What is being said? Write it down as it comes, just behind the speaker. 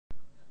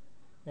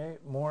Okay,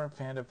 more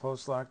Panda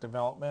post lock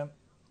development.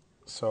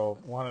 So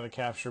wanted to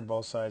capture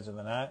both sides of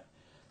the net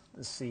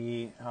to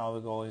see how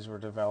the goalies were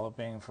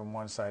developing from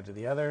one side to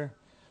the other.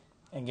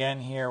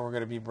 Again, here we're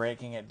going to be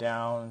breaking it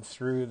down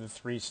through the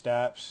 3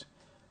 steps.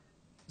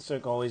 So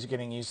goalies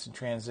getting used to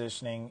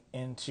transitioning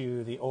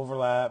into the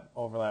overlap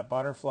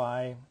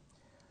butterfly.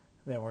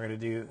 Then we're going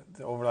to do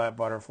the overlap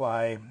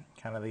butterfly,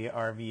 kind of the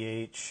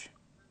RVH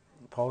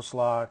post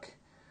lock,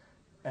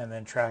 and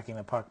then tracking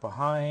the puck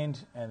behind.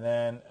 And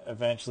then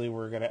eventually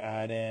we're going to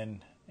add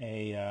in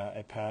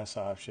a pass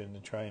option to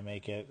try and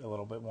make it a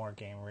little bit more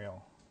game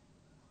real.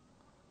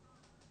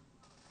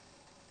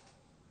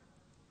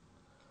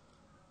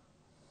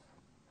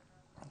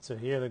 So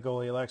here the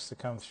goalie elects to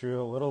come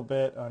through a little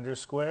bit under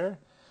square,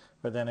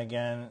 but then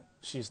again,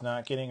 she's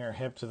not getting her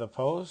hip to the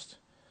post.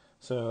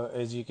 So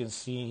as you can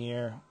see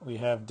here, we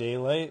have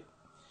daylight.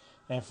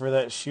 And for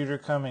that shooter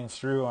coming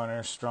through on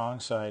her strong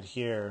side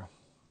here,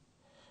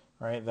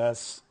 right,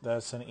 that's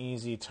an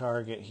easy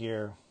target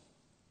here.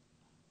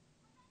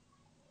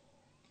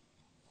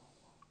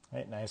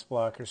 Right, nice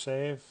blocker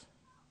save.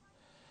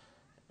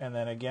 And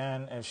then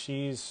again, if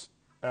she's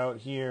out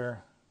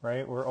here,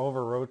 right, we're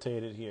over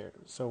rotated here.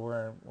 So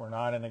we're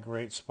not in a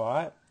great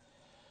spot,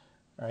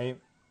 right?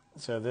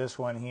 So this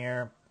one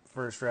here,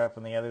 first rep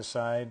on the other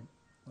side,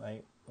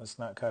 like, let's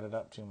not cut it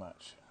up too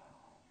much.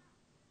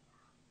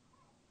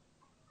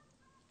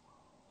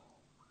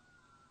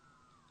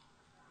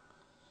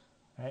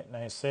 Right,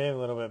 nice save, a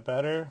little bit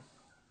better.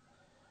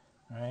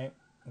 Right,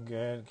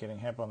 good, getting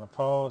hip on the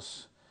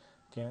post.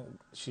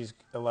 She's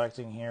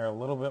electing here a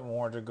little bit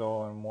more to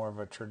go in more of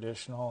a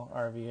traditional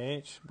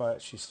RVH,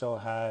 but she still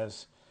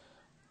has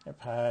a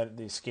pad,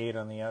 the skate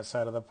on the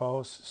outside of the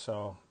post.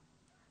 So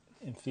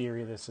in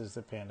theory, this is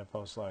the Panda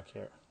post lock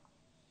here.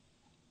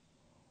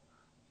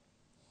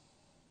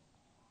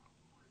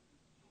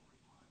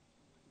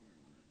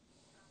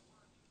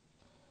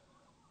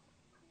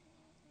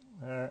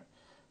 There,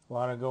 a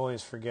lot of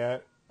goalies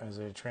forget as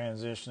they're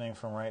transitioning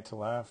from right to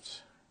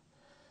left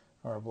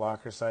or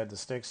blocker side to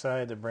stick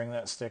side to bring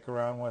that stick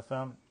around with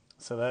them.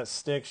 So that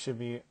stick should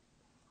be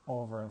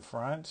over in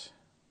front.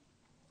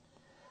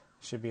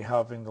 Should be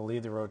helping to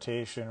lead the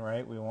rotation,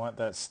 right? We want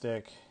that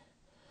stick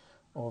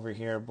over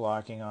here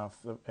blocking off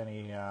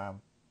any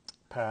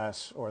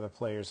pass or the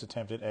player's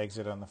attempted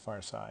exit on the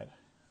far side.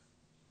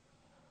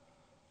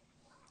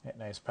 Okay,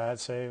 nice pad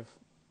save.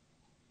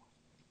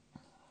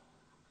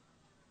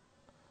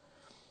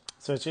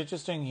 So it's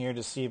interesting here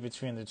to see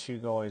between the 2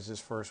 goalies, this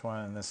first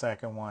one and the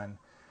second one,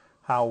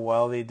 how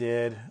well they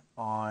did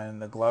on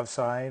the glove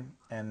side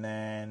and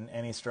then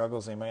any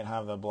struggles they might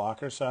have the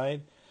blocker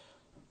side.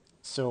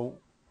 So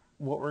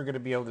what we're going to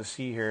be able to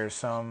see here is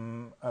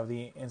some of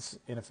the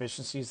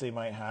inefficiencies they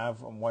might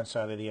have on one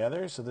side or the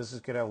other. So this is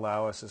going to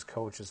allow us as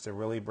coaches to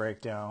really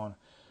break down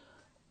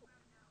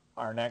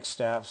our next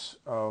steps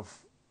of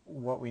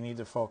what we need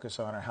to focus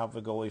on or help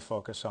the goalie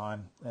focus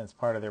on as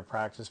part of their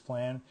practice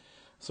plan.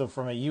 So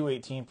from a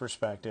U18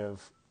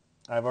 perspective,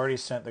 I've already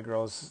sent the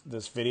girls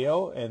this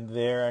video, and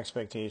their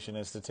expectation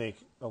is to take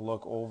a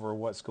look over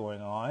what's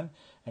going on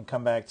and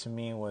come back to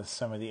me with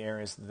some of the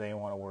areas that they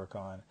want to work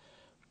on.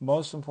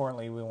 Most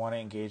importantly, we want to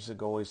engage the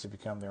goalies to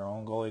become their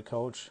own goalie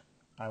coach.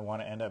 I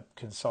want to end up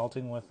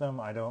consulting with them.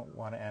 I don't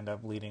want to end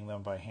up leading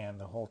them by hand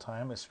the whole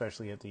time,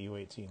 especially at the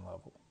U18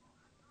 level.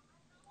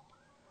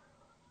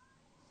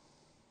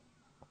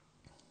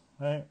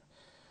 Right?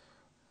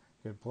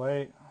 Good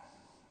play.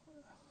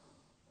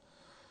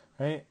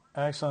 Right?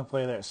 Excellent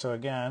play there. So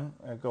again,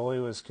 a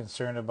goalie was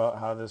concerned about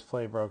how this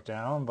play broke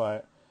down,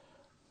 but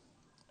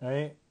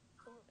right,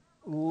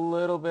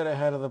 little bit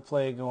ahead of the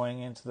play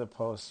going into the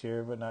post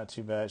here, but not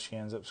too bad. She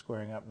ends up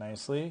squaring up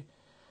nicely.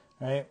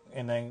 Right?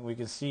 And then we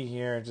can see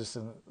here, just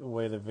in the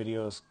way the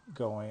video is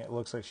going, it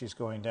looks like she's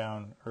going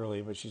down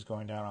early, but she's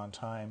going down on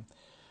time.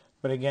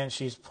 But again,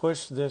 she's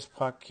pushed this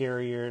puck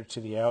carrier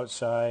to the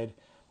outside.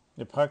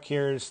 The puck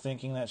carrier is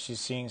thinking that she's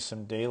seeing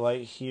some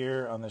daylight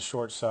here on the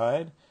short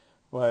side,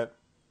 but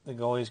the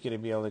goalie's going to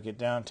be able to get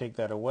down, take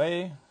that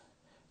away,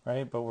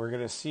 right? But we're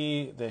going to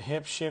see the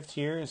hip shift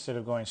here instead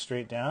of going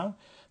straight down.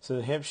 So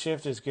the hip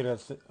shift is going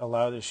to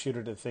allow the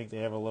shooter to think they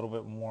have a little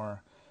bit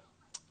more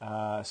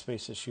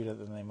space to shoot it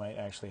than they might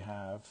actually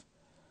have.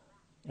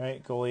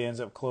 Right, goalie ends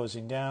up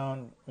closing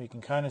down. We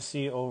can kind of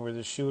see over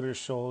the shooter's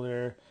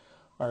shoulder.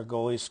 Our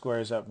goalie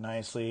squares up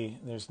nicely.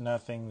 There's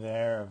nothing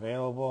there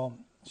available.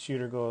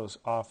 Shooter goes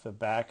off the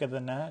back of the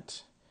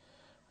net.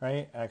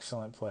 Right,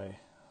 excellent play.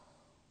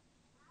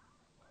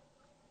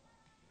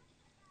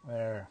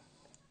 There.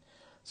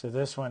 So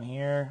this one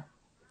here,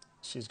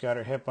 she's got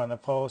her hip on the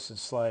post and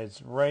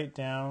slides right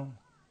down.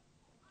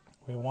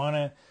 We want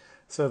to,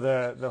 so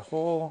the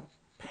whole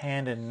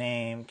Panda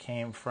name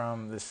came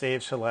from the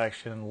save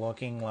selection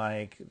looking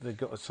like, the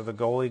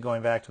goalie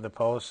going back to the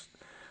post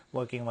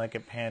looking like a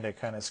panda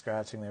kind of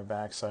scratching their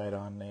backside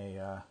on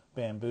a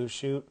bamboo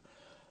shoot.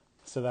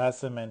 So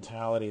that's the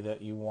mentality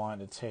that you want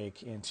to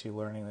take into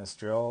learning this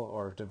drill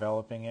or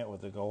developing it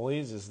with the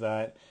goalies, is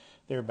that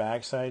their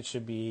backside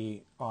should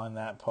be on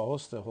that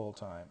post the whole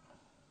time.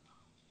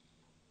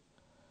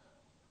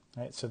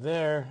 Right, so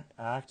there,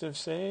 active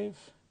save,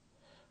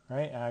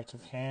 right,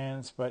 active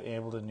hands, but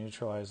able to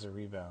neutralize the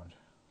rebound.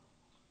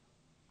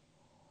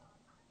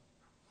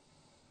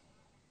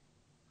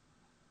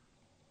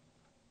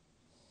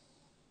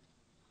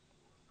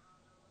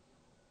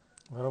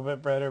 A little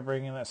bit better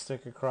bringing that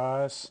stick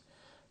across,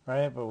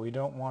 right, but we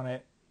don't want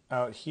it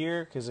out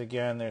here because,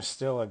 again, there's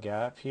still a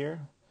gap here.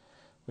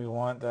 We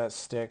want that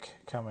stick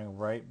coming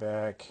right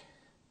back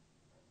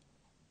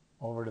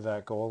over to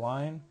that goal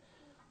line,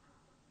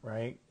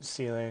 right,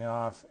 sealing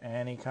off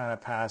any kind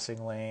of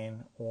passing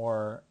lane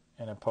or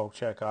in a poke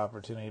check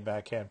opportunity,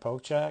 backhand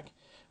poke check,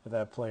 if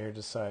that player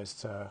decides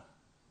to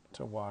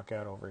walk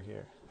out over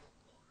here.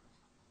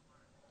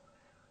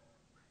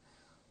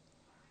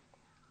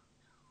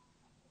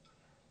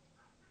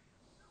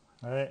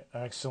 All right,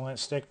 excellent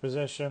stick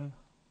position.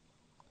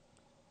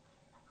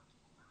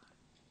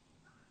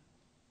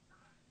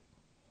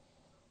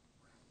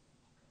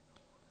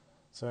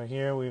 So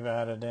here we've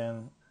added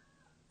in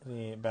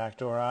the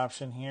backdoor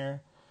option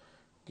here.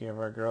 Give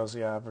our girls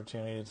the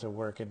opportunity to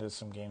work into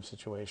some game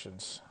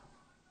situations.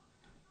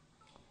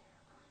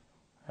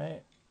 All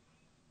right,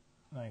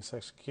 nice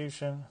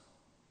execution.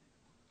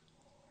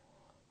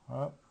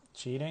 Oh,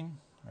 cheating,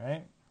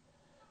 right?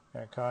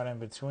 Got caught in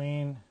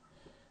between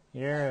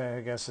here.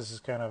 I guess this is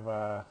kind of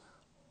a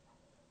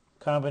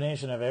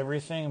combination of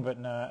everything, but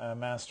not a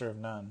master of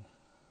none.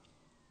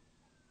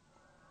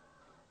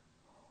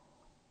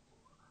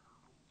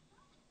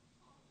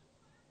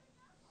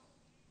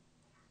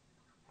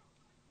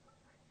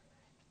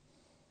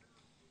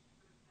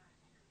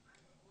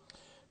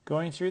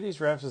 Going through these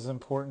reps is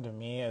important to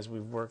me as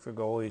we've worked the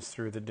goalies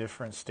through the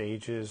different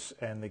stages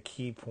and the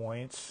key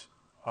points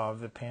of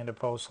the Panda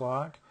post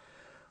lock.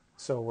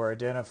 So we're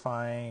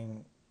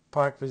identifying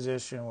puck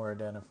position, we're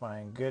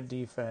identifying good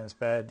defense,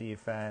 bad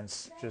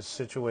defense, just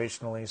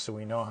situationally so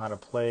we know how to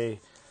play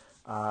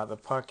the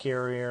puck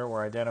carrier.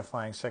 We're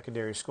identifying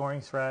secondary scoring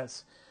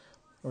threats.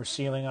 We're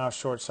sealing off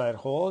short side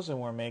holes,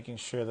 and we're making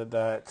sure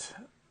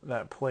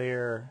that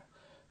player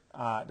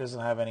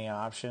doesn't have any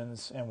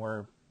options, and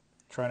we're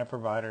trying to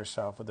provide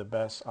ourselves with the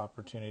best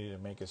opportunity to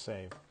make a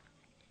save.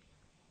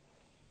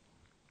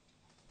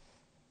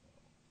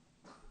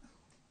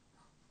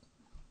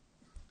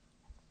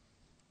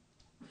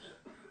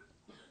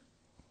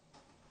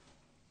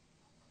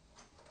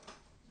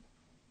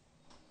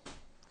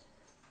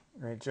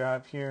 Great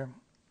job here.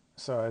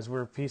 So as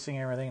we're piecing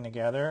everything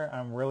together,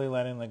 I'm really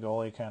letting the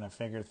goalie kind of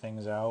figure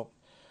things out.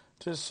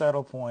 Just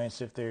subtle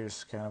points if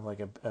there's kind of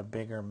like a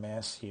bigger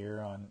miss here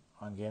on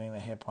getting the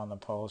hip on the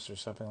post or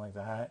something like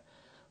that.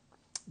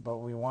 But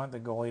we want the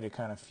goalie to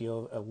kind of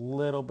feel a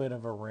little bit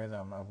of a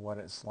rhythm of what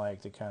it's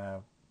like to kind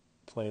of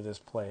play this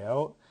play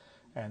out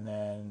and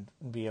then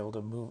be able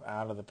to move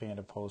out of the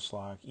Panda post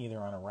lock either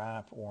on a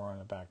wrap or on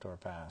a backdoor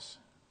pass.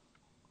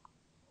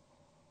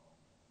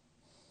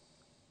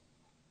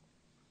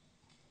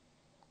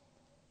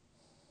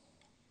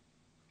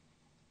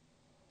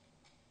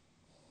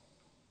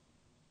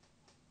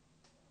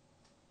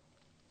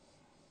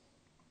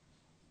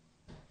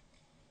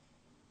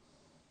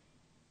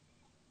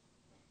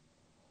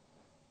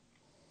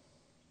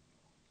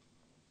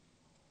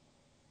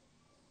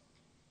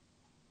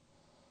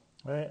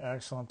 Right,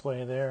 excellent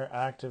play there.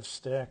 Active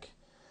stick.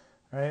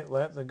 Right,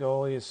 let the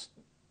goalies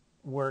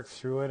work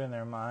through it in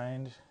their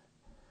mind,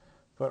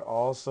 but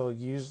also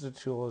use the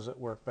tools that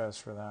work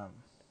best for them.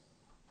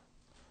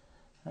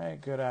 Right,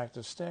 good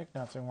active stick,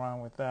 nothing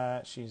wrong with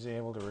that. She's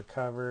able to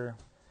recover.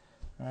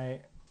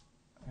 Right,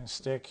 and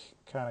stick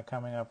kind of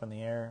coming up in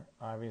the air.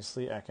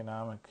 Obviously,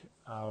 economics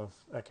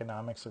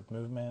of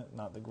movement,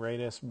 not the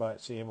greatest, but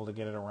she's able to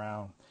get it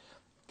around,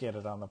 get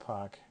it on the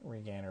puck,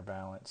 regain her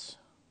balance.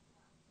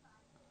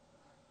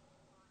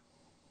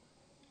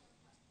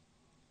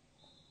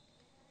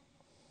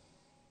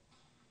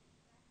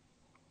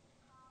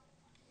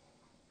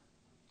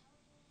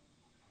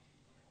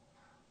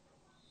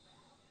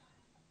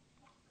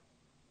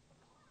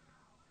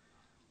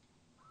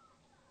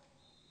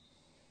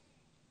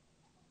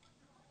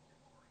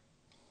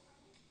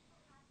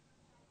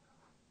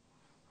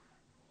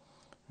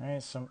 All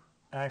right, some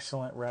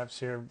excellent reps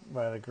here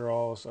by the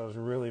girls. I was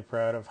really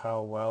proud of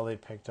how well they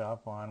picked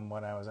up on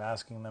what I was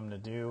asking them to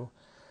do.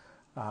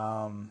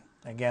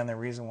 Again, the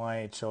reason why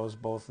I chose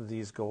both of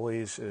these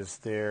goalies is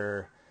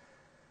their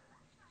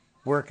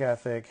work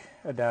ethic,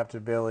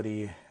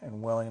 adaptability,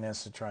 and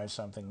willingness to try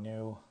something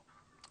new.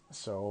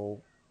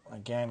 So,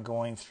 again,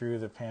 going through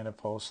the Panda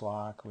post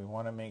lock, we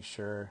want to make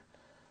sure,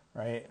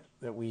 right,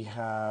 that we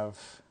have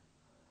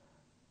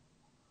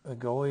the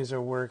goalies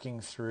are working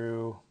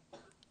through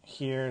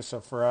here.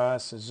 So for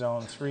us,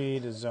 zone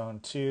 3 to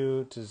zone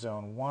 2 to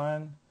zone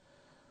 1,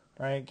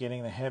 right,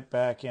 getting the hip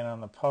back in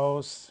on the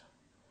post.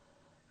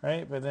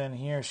 Right, but then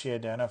here she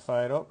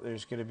identified, oh,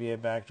 there's going to be a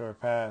backdoor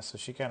pass. So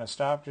she kind of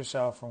stopped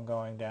herself from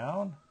going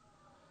down,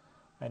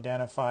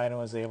 identified, and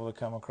was able to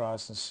come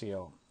across and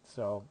seal.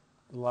 So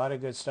a lot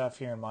of good stuff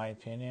here in my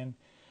opinion.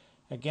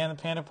 Again, the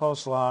Panda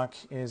post lock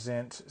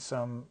isn't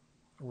some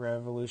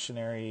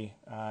revolutionary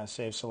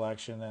save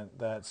selection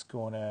that's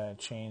going to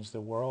change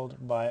the world,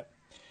 but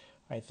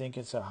I think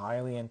it's a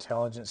highly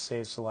intelligent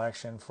save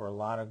selection for a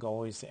lot of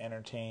goalies to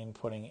entertain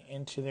putting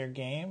into their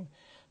game.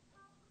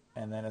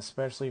 And then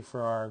especially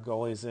for our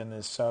goalies in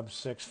this sub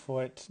 6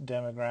 foot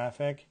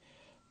demographic,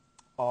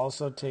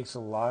 also takes a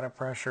lot of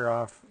pressure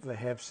off the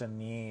hips and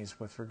knees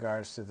with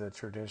regards to the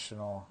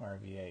traditional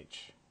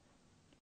RVH.